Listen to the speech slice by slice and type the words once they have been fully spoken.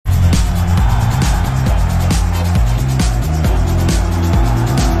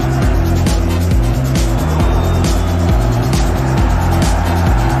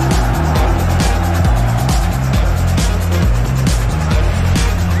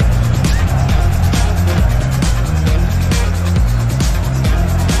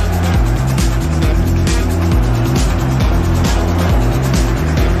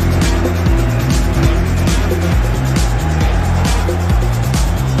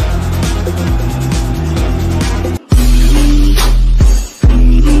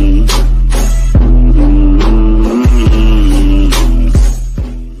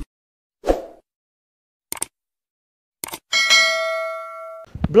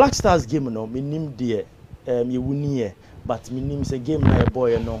Blackstars game no me nim de you win but me nim say game na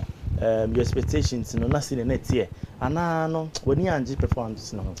boy no your expectations no na see the net here ana no when you anje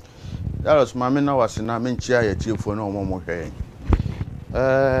performance no that was my na was na me nchia ya tiefo na omo hwe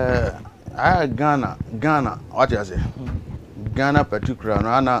I Ghana what you say Ghana particular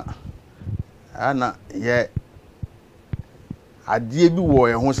no ana ye adie bi wo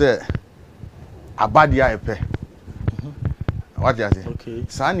ye ho say abade ayepe what you say okay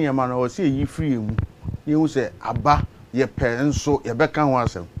sa ne ma no say yi free mu ye hu say aba ye pe nso ye beka ho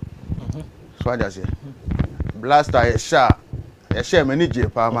asem so what you say Blackstars ye share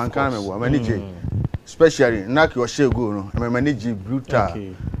manage pa man kan me wo manage especially knock your share go no me manage brutal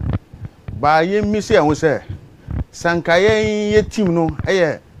okay ba ye mi say hu say sanka ye team no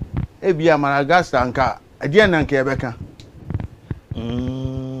eye ebia Madagascar nka ade na nka ye beka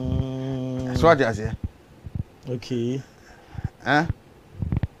so what you say okay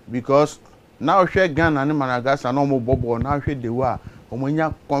because now share Ghana and Madagascar no more bobo now share the wa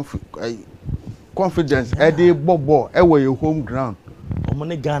omonya confidence e dey bobo e we your home ground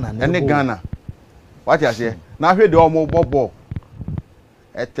omo Ghana na Ghana what you say now share the omo bobo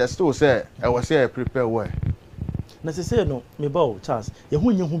e test to say e was say prepare well na say no me ba Charles ye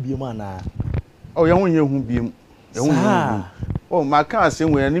hu nye hu biem ana oh ye hu nye hu biem ye hu oh ma kan say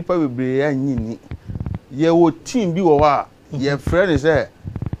we nipa bebre anyini ye wo team bi wo wa ye friend say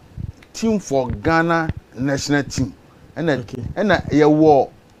team for Ghana national team and ye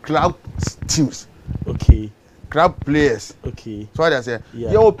wo club teams okay club players okay so what I say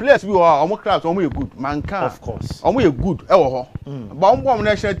ye wo players bi wo omo clubs omo ye good man kan of course omo ye good e wo ho ba omo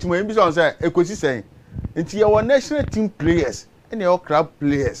national team e bi say ekosi say nti ye wo national team players and ye club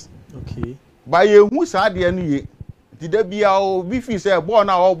players okay ba ye hu sa de no ye ti da bia o bi fi say ball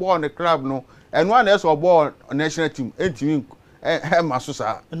na o ball on the club no eno na so ball national team entimi maso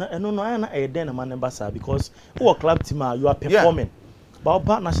sa eno no na e den na man basa because who club team you are performing but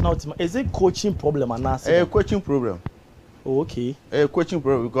about national team is it coaching problem and answer coaching problem okay coaching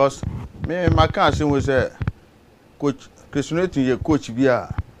problem because me my can say we say coach Christianity ye coach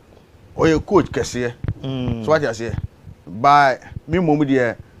bia o ye coach kese so what you say by me mom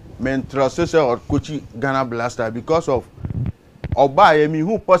there me trust say or coach Ghana Blackstars because of oba ye me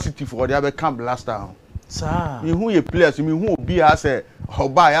who positive for the be camp Blackstars sir me who ye players me who be as say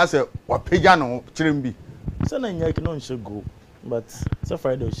oba ya say wapeja no kirem bi say na nya no nche go but so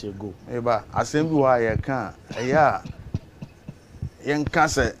Friday o she go eba assembly wa ye kan ya ye nka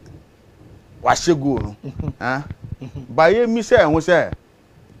say wa she go no ba ye mi say hu say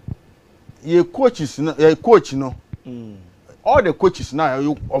ye coaches no ye coach no all the coaches now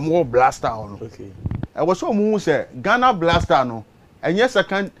you omo Blackstars no okay I was so mu say Ghana Blackstars no enye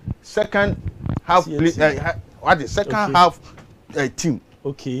second half play what the second half team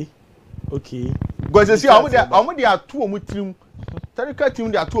okay because you see omo dey two omo team Terrical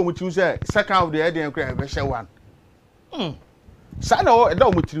team dey two omo team say second half dey dey cry be share one say no e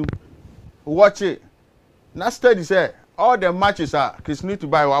omo team watch it na study say all the matches are Chris need to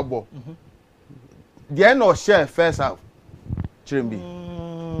buy one ball the end of share first half Chirembi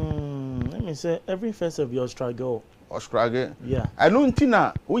let me say every first of your struggle yeah I don't think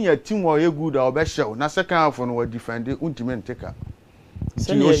na when your team were good or be share na second half no we defend ultimate taker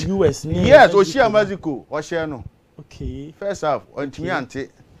say US yes o share Mexico o share no okay first half ontimi ante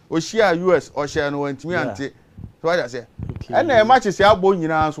o share US o share no ontimi ante so what I say and the matches ya bo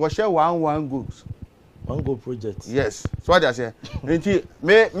nyina so o share 1-1 goals one goal project yes so what I say nti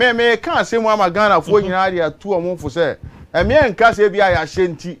me can say mo Ghana fo nyina dia two omo fo say e me nka say bia ya hye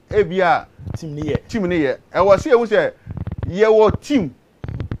nti e bia team ne ye e was say we say ye wo team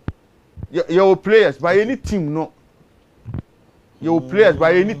your players by any team no your players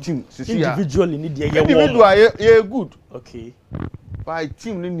by any team individually need ye individual ye good okay by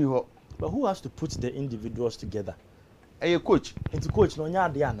team ni ho but who has to put the individuals together a coach into coach no nya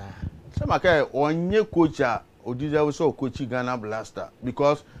de ana say maka onye coach a odize so coach Ghana Blackstars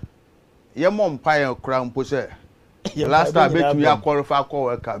because ye mom pie crown po say Blackstars bet we qualify for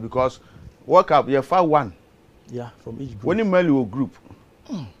World Cup because World Cup ye fa one from each group when Mali group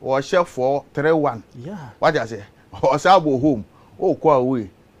or share 4-3-1 what I say or sabo home o kwa away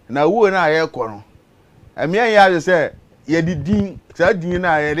na wo na ye ko no emia ya say ye didin sa din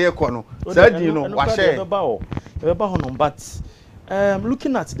na ye re ko no sa din no wa share e ba ho no but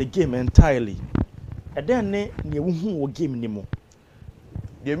looking at the game entirely and then ne wo hu wo game ni mo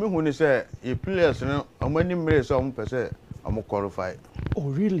the me hu ni say e players no amani mere so am pese am qualify oh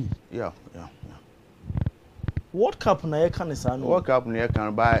really yeah World Cup na ye kan sa no World Cup na ye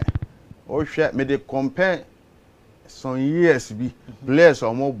kan by o hwe me dey compare some years be players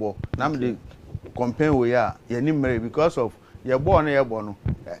or mobile na me dey compare we ya ni mere because of your born na your born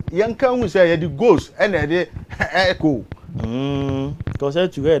yan kan hu say the goals and the echo because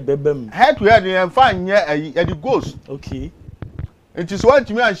head to head bebem head to head yan fan ya the goals okay it is one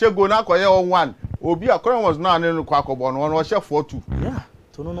to me and she go na koye on one obi akoro was na ne kwa akobon no she 4-2 yeah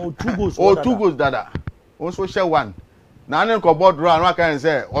so no 2 goals oh 2 goals dada also share 1 na ne ko board run wa kan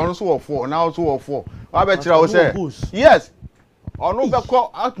say on so 4 now also 4 wa be kira wo say yes onu be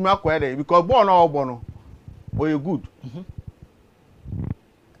ko atumi akoye dey because ball na obo no oye good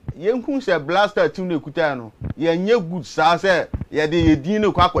yenkun say Blackstars team na ekuta no ye nye good sa say ye dey ye din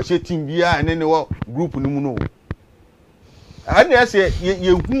no ko akwahye team bia ene ne wo group ni mu no and yes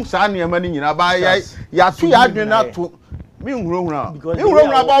yenkun sa na yema ni nyina ba ya to ya adwen na to mi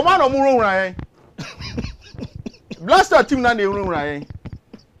nhurunhura ba ma no mu nhurunhura yen Blackstars team na nhurunhura yen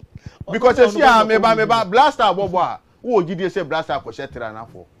because you see me ba Blackstars bobo a wo gidi say Blackstars akwahye tira na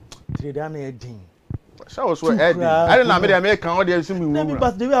fo tira na e din so was what Eddie. I don't know me dey make all dey see me. Maybe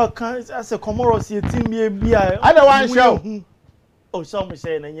but the way I can as a Comoros team be I don't want show. Oh some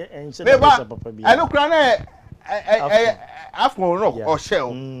say na en say papa bi. I no kra na afro no or shell.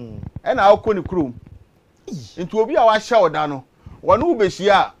 And I ko ni krum. Into obi a wa shell da no. Wonu wo be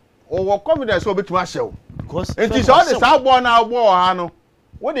hia o wo confidence o betuma shell. Because it is all the star ball na ball ha no.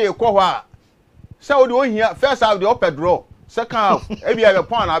 Wo dey ko ho a. Say wo dey o hia first half dey up draw. Second half, ebi a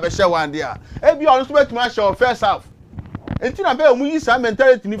point na be share one there. Ebi on so betuma share first half. Enti na be mu yi sa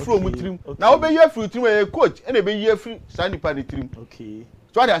mentality ni from mu trim. Na wo be ye free trim e coach e na be ye free sa nipa ni trim. Okay.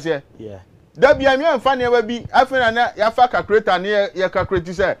 So what I say? Yeah. Da bia me amfa ne ba bi afena na ya fa calculator ne ya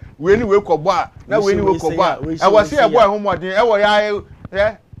calculate say we ni we kobo a na we ni we kobo a. E wo say e boy homodin e wo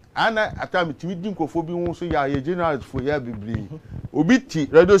ya ana atam timi din kofo bi hu so ya general for ya bibli. Obi ti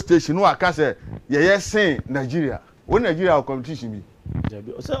radio station no aka say ye sen Nigeria. When Nigeria competition be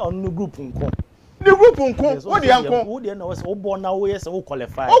Jabi o say on no group nko the group nko what dey nko wo dey na we say wo born na wo yes wo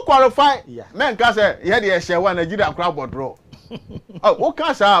qualify men ka say ye dey share one Nigeria kra bodro oh wo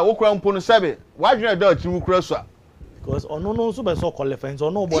ka say wo kra mpo no sebe wa dwena da timu kra so because ono no so be so qualify so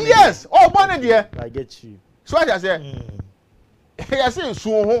no born yes oh born there I get you so what I say ya say nsu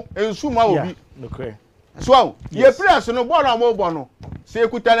ho nsu ma obi no clear so ye players no born am o born no say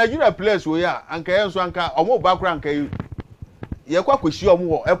kuta Nigeria players wo ya anka ye nso anka omo ba kra anka ye kwa kwoshi omo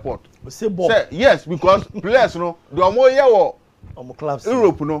wo airport say yes because players no do omo ye wo omo clubs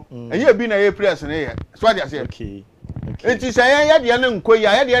Europe no enye bi na ye players na ye so what I say okay enti say ye de na nkoyi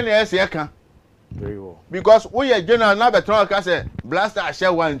ye de na ye ka very well because we ye general na beton ka say Blackstars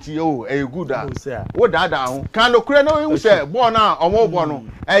share one ti o e good ah wo dada ho kan no kure no you say ball na omo bo no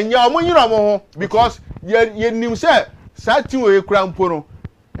enye omo nyira omo ho because ye nim say sati wo ye kura mpo no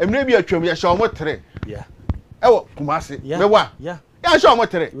emre bi atwam ye sha omo 3 yeah ewo kumase me wa yeah ya sha omo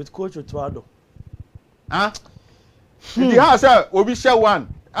 3 with coach Otuado the house obi share 1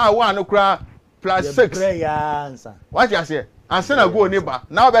 1 no kura plus 6 what you say and say na go ni ba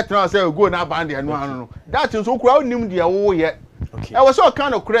na better say go na ba de no anu no that is so kura onim de wo ye okay e was so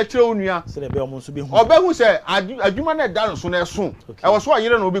kind of kura kire onua say be omo so be hu obehu say adwuma na da no so na so e was so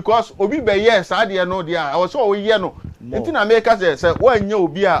yire no because obi be yes ade no de a e was so wo ye no enti na make say wanya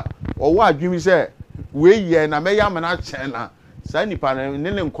obi a owo adwumi say we ye na me ya mana chen na sa nipa na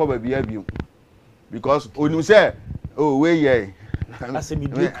ne nko ba bia biom because onim say oh we ye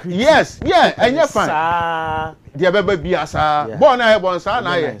yes yeah enye fine dia beba bia sa born na born sa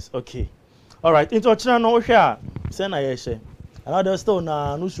na ye okay all right into china no hwe a say na ye hye another still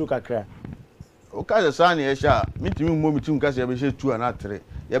na no suru kakra o ka sa na ye hye a mitimi mo mitim ka se be hye 2 and 3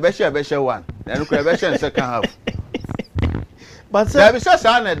 ye be hye 1 na no kra be hye second half but say be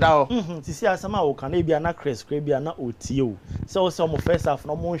sa na da o sisi asama wo kan e bia na Chris kra bia na otie o so so mo first half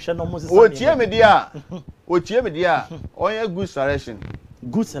no mo hwe no mo sisa otie me dia onye good selection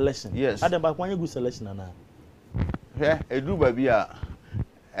yes adam ba kwanye good selection na edu ba bia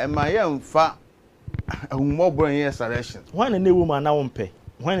e ma ye mfa ahummo bro ye selection why na ne wo ma na wo mpe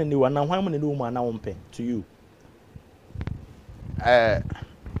why na ne wo na why mo na ne wo ma na wo mpe to you a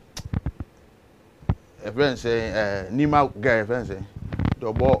friend say Nima guy friend say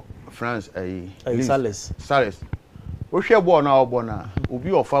the ball France Salis o hwe ball na obo na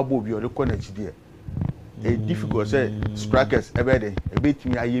obi ofa ball bi o de ko na chide e difficult say strikers ebede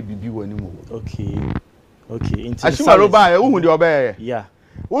ebetimi aye bibi woni mu okay into Ashima roba e hu de obe yeah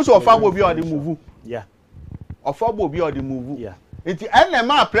wo so ofa ball bi o de move yeah ofa ball bi o de move yeah nti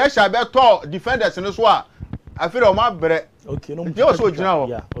enema pressure be to defenders no so a afere o ma bre okay no you so gina o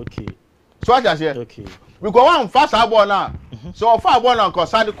yeah okay so what I say okay because one fast ball now so far ball na ko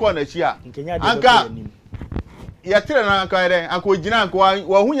side corner chi a anka yetere na anka ere anko gina anko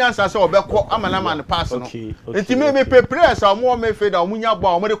wa hunya nsa se obekọ amana man pass no enti me players omo me fe da omunya gba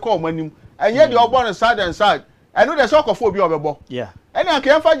omo de call manim enye de ogbo no side and side enu de so kofo obi obebo yeah eni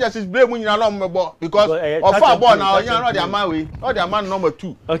anka emfa justice blame mu nyina no mmebo because of our ball na onya no de man we no de man number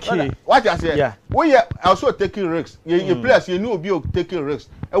 2 okay what you say we also taking risks ye players ye no obi taking risks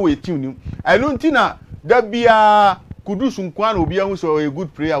e we team nim enu ntina da bia kudusu nkwa na obi ahun so a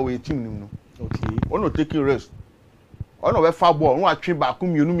good player we team nim no okay ono taking risks ono we fa ball no atwe ba ku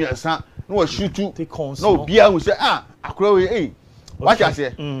mienu miensa no shoot no obi ahun say akura we what you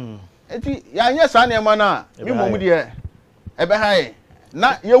say enti ya nya sa na ma na mi mom de ebe hai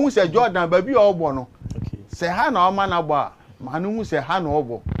na ye hu say Jordan ba bi ogbo no okay say ha na o ma na gba ma no hu say ha na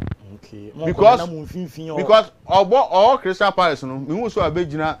ogbo okay because ogbo all Crystal Palace no mi hu so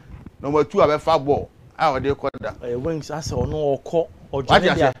abegina number 2 abe fa ball o de koda wings ase ono okọ ojo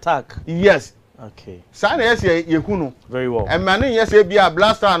the attack yes okay sa na yes ye hu no very well e ma ne yes e bia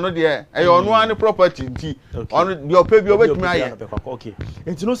Blackstars no de e ono an property nti ono de opa bi obetumi aye okay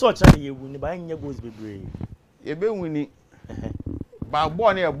enti no so o cha ye wu ni ba nya goals bebre ye be wuni ba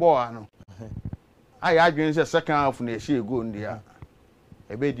ball na e ball no aya adwen say second half na e share goal ndia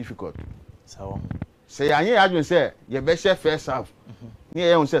e be difficult sawa say anya adwen say ye be share first half ni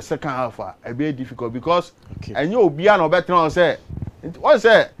e say second half e be difficult because anya obi an obetra say what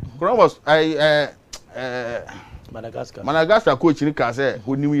say Columbus Madagascar coach ni ka say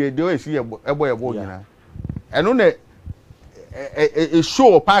onim ye de o esi ebo nyina eno na e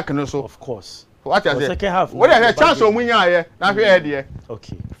show park no so of course what you say second half what the chance o munya ye na hwe e de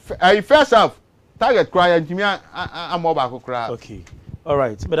okay first half target cry ntimi amoba ko cry okay all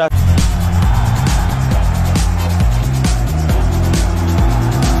right but that